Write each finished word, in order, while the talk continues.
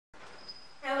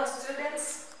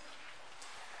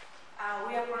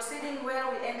proceeding where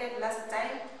we ended last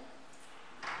time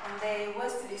on the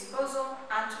waste disposal,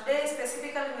 and today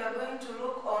specifically we are going to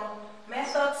look on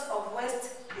methods of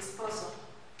waste disposal.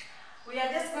 We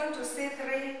are just going to see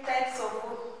three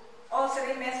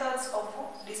methods of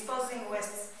disposing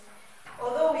waste.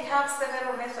 Although we have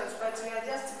several methods, but we are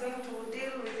just going to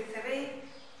deal with the three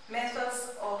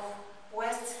methods of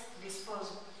waste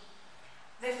disposal.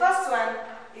 The first one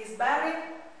is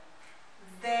burying,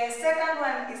 the second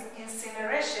one is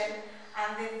incineration,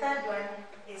 and the third one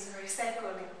is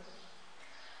recycling.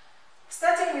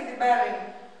 Starting with the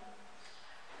burying.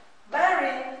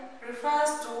 Burying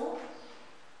refers to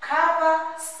cover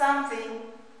something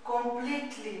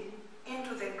completely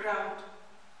into the ground.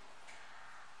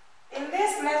 In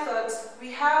these methods,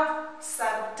 we have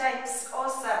subtypes or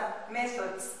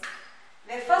sub-methods.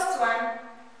 The first one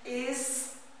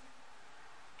is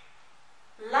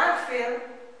landfill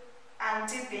and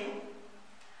tipping,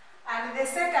 and the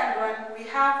second one we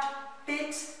have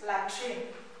pit latrine.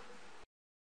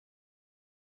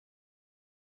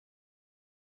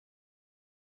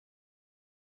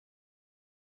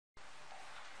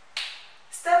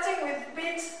 Starting with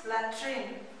pit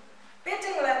latrine.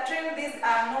 Pitting latrine, these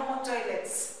are normal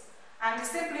toilets, and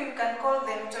simply we can call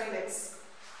them toilets.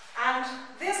 And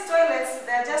these toilets,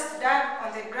 they are just dug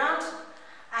on the ground,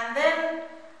 and then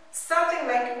something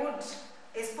like wood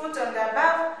is put on the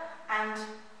above, and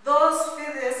those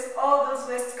feathers, all those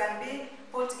wastes can be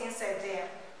put inside there.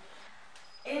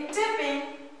 In tipping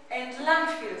and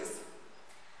landfills,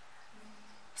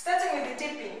 starting with the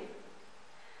tipping,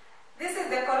 this is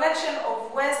the collection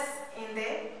of waste in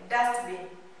the dustbin.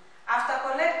 After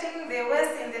collecting the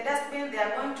waste in the dustbin, they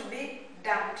are going to be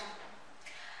dumped.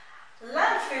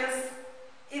 Landfills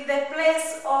is the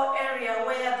place or area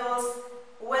where those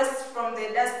waste from the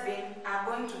dustbin are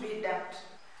going to be dumped.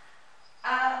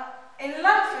 In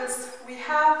landfills, we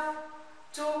have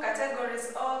two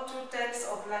categories or two types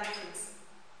of landfills.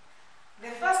 The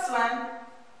first one,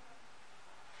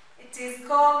 it is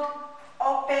called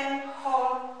open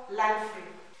hole landfill.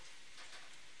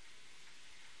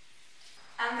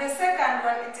 And the second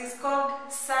one, it is called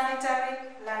sanitary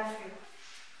landfill.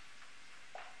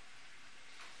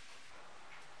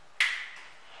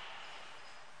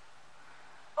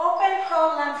 Open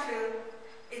hole landfill,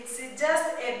 it's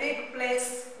just a big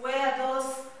place where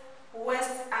those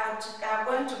wastes are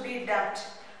going to be dumped.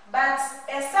 But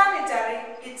a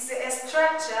sanitary, it's a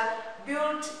structure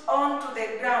built onto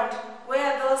the ground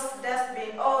where those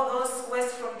dustbin, all those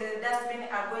waste from the dustbin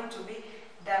are going to be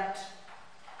dumped.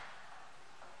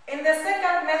 In the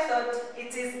second method,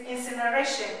 it is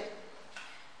incineration.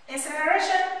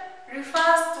 Incineration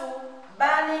refers to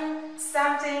burning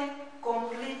something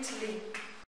completely.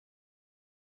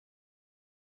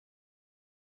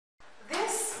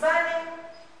 This burning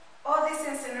or this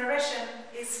incineration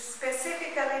is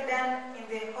specifically done in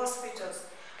the hospitals.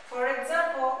 For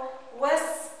example,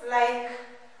 wastes like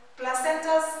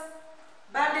placentas,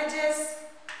 bandages,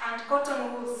 and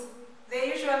cotton wools, they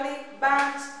usually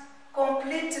burnt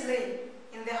completely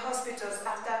in the hospitals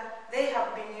after they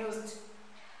have been used.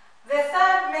 The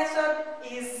third method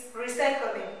is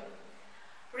recycling.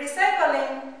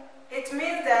 Recycling, it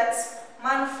means that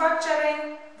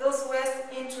manufacturing those waste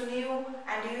into new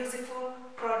and useful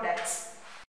products.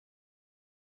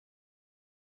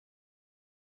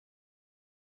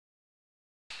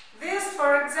 This,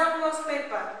 for example, is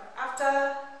paper.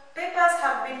 After papers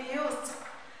have been used,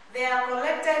 they are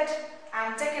collected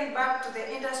and taken back to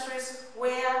the industries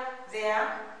where they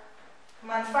are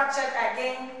manufactured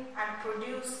again and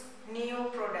produce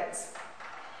new products.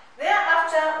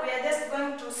 Thereafter, we are just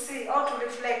going to see or to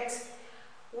reflect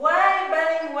why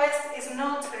burning waste is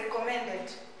not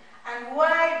recommended and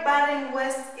why burning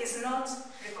waste is not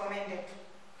recommended.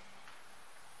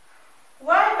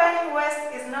 Why burning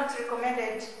waste is not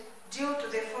recommended due to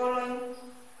the following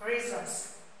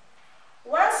reasons.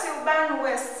 Once you burn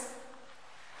waste,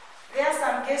 there are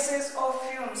some gases or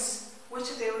fumes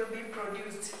which they will be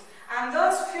produced, and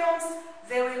those fumes,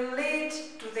 they will lead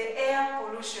to the air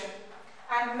pollution,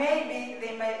 and maybe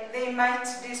they might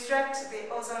disrupt the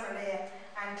ozone layer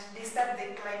and disturb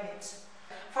the climate.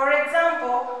 For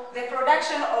example, the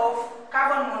production of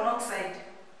carbon monoxide.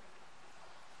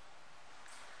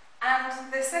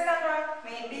 And the second one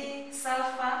may be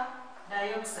sulfur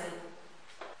dioxide.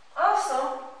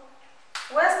 Also,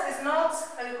 waste is not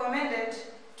recommended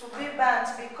to be burnt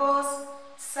because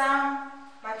some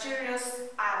materials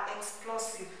are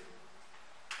explosive.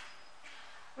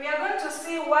 We are going to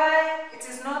see why it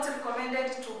is not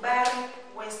recommended to bury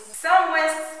waste. Some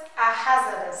wastes are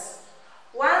hazardous.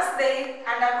 Once they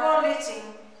undergo leaching,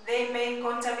 they may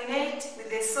contaminate with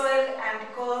the soil and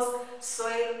cause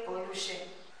soil pollution.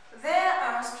 There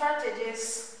are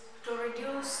strategies to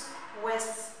reduce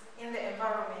waste in the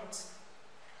environment.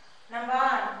 Number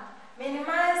 1,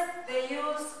 minimize the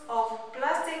use of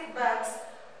plastic bags,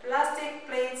 plastic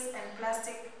plates, and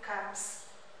plastic cups.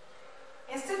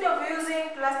 Instead of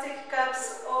using plastic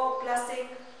cups or plastic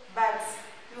bags,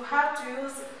 you have to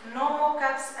use normal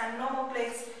cups and normal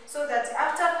plates so that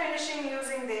after finishing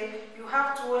using them, you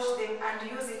have to wash them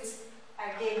and use it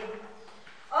again.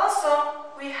 Also,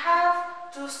 we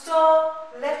have to store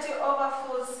leftover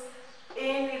foods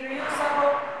in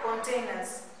reusable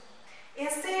containers.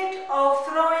 Instead of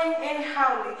throwing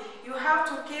anyhow, you have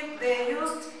to keep the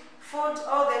used food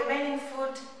or the remaining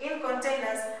food in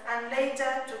containers and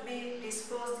later to be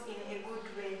disposed in a good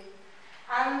way.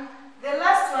 And the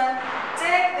last one,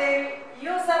 take the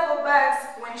usable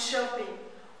bags when shopping.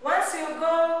 Once you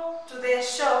go to the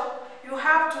shop, you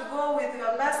have to go with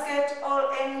your basket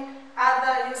or any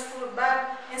other useful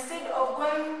bag instead of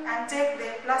going and take the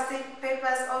plastic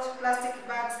papers or plastic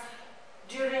bags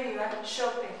during your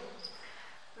shopping.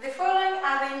 The following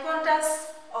are the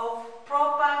importance of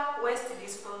proper waste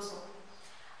disposal.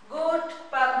 Good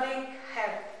public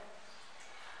health.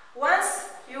 Once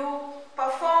you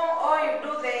perform or you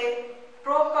do the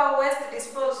proper waste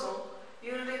disposal,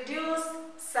 you will reduce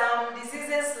some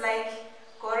diseases like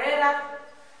cholera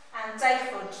and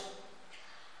typhoid.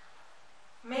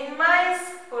 Minimize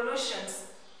pollutions.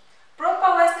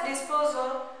 Proper waste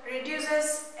disposal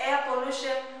reduces air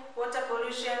pollution, water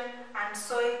pollution, and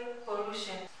soil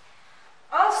pollution.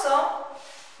 Also,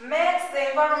 makes the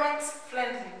environment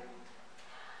friendly.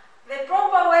 The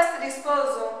proper waste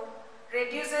disposal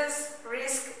reduces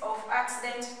risk of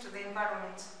accident to the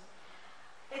environment.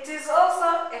 It is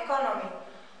also economy.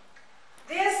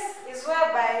 This is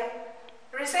whereby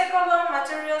recyclable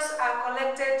materials are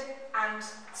collected and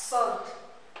sold.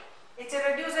 It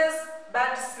reduces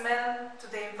bad smell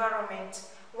to the environment.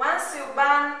 Once you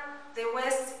burn the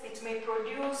waste, it may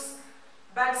produce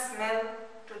bad smell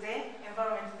to the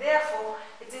environment. Therefore,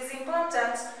 it is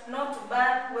important not to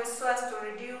burn waste so as to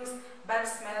reduce bad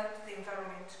smell to the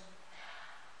environment.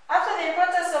 After the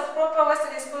importance of proper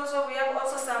waste disposal, we have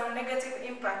also some negative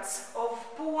impacts of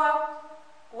poor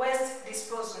waste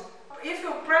disposal. If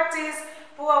you practice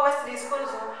poor waste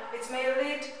disposal, it may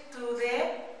lead to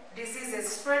the diseases,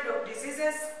 spread of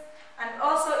diseases, and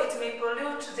also it may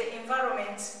pollute the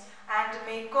environment and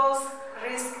may cause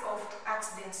risk of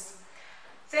accidents.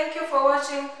 Thank you for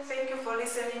watching. Thank you for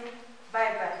listening.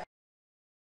 Bye-bye.